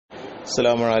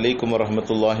அஸ்ஸலாமு அலைக்கும்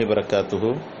வரஹ்மத்துல்லாஹி வபரகாத்துஹு.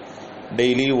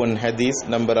 டெய்லி ஒன் ஹதீஸ்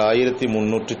நம்பர்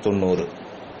 1390.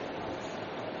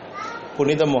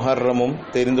 புனித முஹர்ரமும்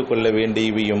தெரிந்து கொள்ள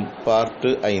வேண்டியவையும் பார்ட்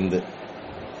 5.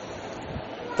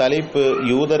 தலைப்பு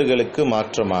யூதர்களுக்கு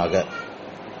மாற்றமாக.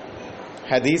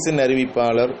 ஹதீஸின்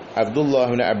அறிவிப்பாளர்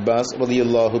அப்துல்லாஹ் இப்னு அப்பாஸ்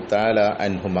ரலியல்லாஹு தஆலா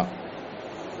அன்ஹுமா.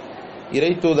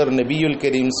 இறைத்தூதர் நபியுல்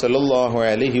கரீம் ஸல்லல்லாஹு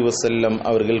அலைஹி வஸல்லம்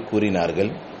அவர்கள்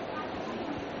கூறினார்கள்,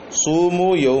 சூமு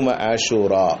யௌம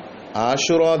ஆஷூரா,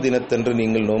 ஆஷுரா தினத்தன்று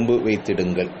நீங்கள் நோன்பு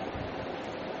வைத்திடுங்கள்.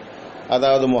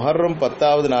 அதாவது முஹர்ரம்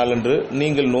 10வது நாளன்று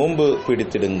நீங்கள் நோன்பு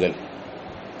பிடித்திடுங்கள்.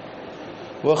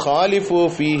 வ ஹாலிஃபு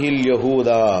ஃபீஹில்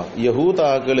யஹூதா,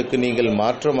 யஹூதாக்களுக்கு நீங்கள்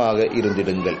மாற்றமாக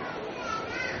இருந்திடுங்கள்.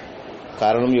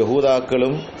 காரணம்,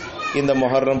 யஹூதாக்களும் இந்த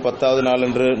முஹர்ரம் 10வது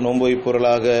நாளன்று நோன்பு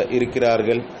வைப்பவர்களாக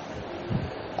இருக்கிறார்கள்.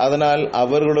 அதனால்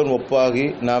அவர்களுடன் ஒப்பாகி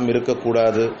நாம்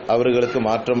இருக்கக்கூடாது, அவர்களுக்கு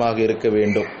மாற்றமாக இருக்க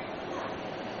வேண்டும்.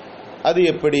 அது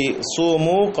எப்படி?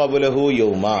 சூமு கபுலஹு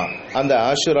யௌமா, அந்த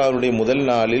ஆஷுராவுடைய முதல்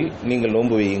நாளில் நீங்கள்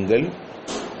நோன்பு வையுங்கள்.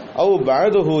 அவு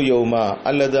பஅதுஹு யௌமா,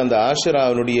 அல்லது அந்த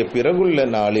ஆஷுராவுடைய பிறகுள்ள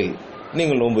நாளில்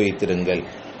நீங்கள் நோன்பு வைத்திருங்கள்.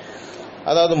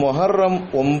 அதாவது முஹர்ரம்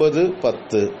 9,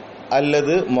 10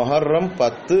 அல்லது முஹர்ரம்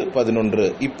 10, 11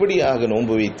 இப்படியாக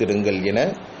நோன்பு வைத்திருங்கள் என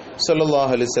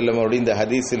ஸல்லல்லாஹு அலைஹி வஸல்லம் அவருடைய இந்த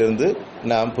ஹதீஸிலிருந்து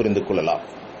நாம் புரிந்து கொள்ளலாம்.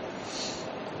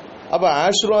 அப்போ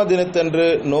ஆஷுரா தினத்தன்று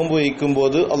நோன்பு வைக்கும்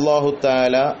போது அல்லாஹு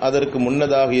தஆலா அதற்கு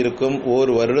முன்னதாக இருக்கும்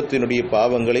ஓர் வருடத்தினுடைய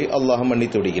பாவங்களை அல்லாஹ்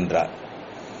மன்னித்து விடுகின்றார்.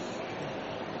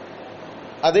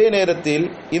 அதே நேரத்தில்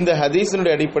இந்த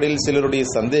ஹதீஸினுடைய அடிப்படையில் சிலருடைய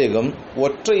சந்தேகம்,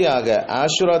 ஒற்றையாக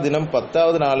ஆஷுரா தினம்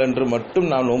 10வது நாளன்று மட்டும்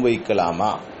நாம் நோன்பு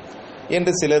வைக்கலாமா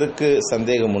என்று சிலருக்கு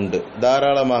சந்தேகம் உண்டு.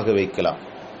 தாராளமாக வைக்கலாம்.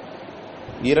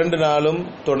 2 நாளும்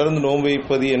தொடர்ந்து நோன்பு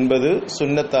வைப்பது என்பது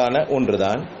சுன்னத்தான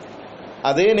ஒன்றுதான்.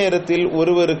 அதே நேரத்தில்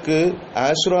ஒருவருக்கு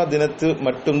ஆஷுரா தினத்து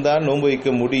மட்டும்தான் நோன்பு வைக்க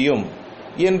முடியும்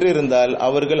என்றிருந்தால்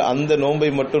அவர்கள் அந்த நோன்பை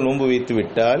மட்டும் நோன்பு வைத்து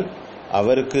விட்டால்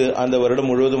அவருக்கு அந்த வருடம்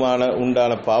முழுவதுமான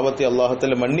உண்டான பாவத்தை அல்லாஹ்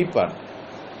தஆலா மன்னிப்பான்.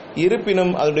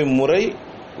 இருப்பினும் அதனுடைய முறை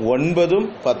 9,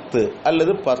 10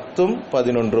 அல்லது 10,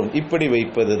 11 இப்படி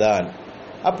வைப்பதுதான்.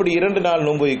 அப்படி 2 நாள்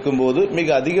நோன்பு வைக்கும் போது மிக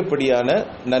அதிகப்படியான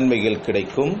நன்மைகள்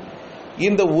கிடைக்கும்.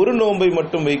 இந்த ஒரு நோன்பை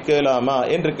மட்டும் வைக்கலாமா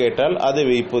என்று கேட்டால் அதை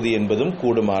வைப்பது என்பதும்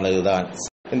கூடுமானதுதான்.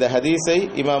 இந்த ஹதீஸை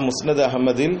இமாம் முஸ்னத்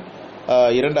அஹ்மதில்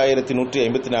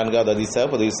 2154வது ஹதீஸாக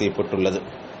பதிவு செய்யப்பட்டுள்ளது.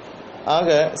 ஆக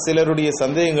சிலருடைய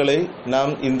சந்தேகங்களை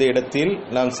நாம் இந்த இடத்தில்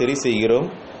நாம் சரி செய்கிறோம்.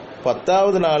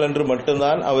 10வது நாளன்று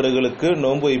மட்டும்தான் அவர்களுக்கு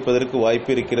நோன்பு வைப்பதற்கு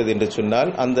வாய்ப்பு இருக்கிறது என்று சொன்னால்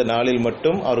அந்த நாளில்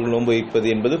மட்டும் அவர்கள் நோன்பு வைப்பது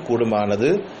என்பது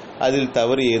கூடுமானது. அதில்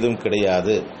தவறு ஏதும்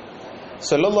கிடையாது.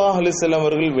 ஸல்லல்லாஹு அலைஹி வஸல்லம்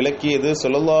அவர்கள் விளக்கியது,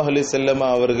 ஸல்லல்லாஹு அலைஹி வஸல்லம்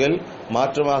அவர்கள்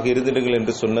மாற்றமாக இருந்திடுங்கள்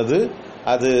என்று சொன்னது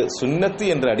அது சுன்னத்து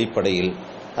என்ற அடிப்படையில்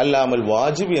அல்லாமல்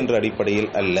வாஜிப் என்ற அடிப்படையில்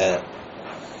அல்ல.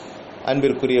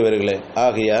 அன்பிற்குரியவர்களே,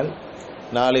 ஆகையால்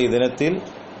நாளைய தினத்தில்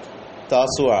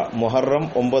தாசுவா முஹர்ரம்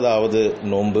 9வது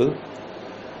நோன்பு.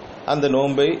 அந்த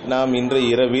நோன்பை நாம்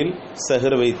இன்றைய இரவில்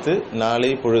சஹர் வைத்து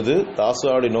நாளை பொழுது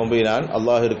தாசுவாவுடைய நோன்பை நான்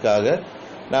அல்லாஹிற்காக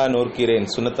நான் நோக்கிறேன்,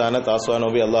 சுன்னத்தான தாசுவா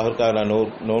நோன்பை அல்லாஹிற்காக நான்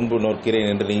நோன்பு நோக்கிறேன்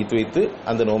என்று நினைத்து வைத்து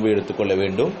அந்த நோன்பை எடுத்துக்கொள்ள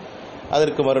வேண்டும்.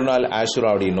 அதற்கு மறுநாள்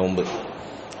ஆஷுராவுடைய நோன்பு.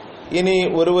 இனி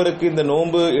ஒருவருக்கு இந்த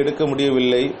நோன்பு எடுக்க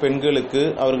முடியவில்லை, பெண்களுக்கு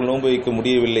அவர்கள் நோன்பு வைக்க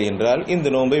முடியவில்லை என்றால் இந்த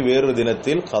நோன்பை வேறு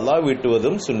தினத்தில் கலா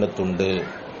வீட்டுவதும் சுன்னத்துண்டு.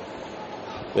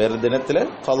 வேறு தினத்தில்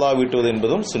கலா வீட்டுவது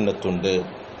என்பதும் சுன்னத்துண்டு.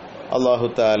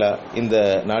 அல்லாஹு தஆலா இந்த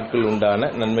நாட்கள்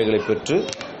உண்டான நன்மைகளை பெற்று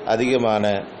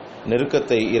அதிகமான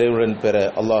நெருக்கத்தை இறைவனுடன் பெற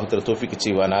அல்லாஹ் தௌஃபீக்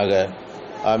செய்வானாக.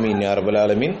 ஆமீன் யா ரப்பல்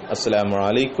ஆலமீன். அஸ்ஸலாமு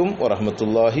அலைக்கும்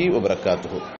வரஹ்மத்துல்லாஹி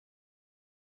வபரகாத்துஹு.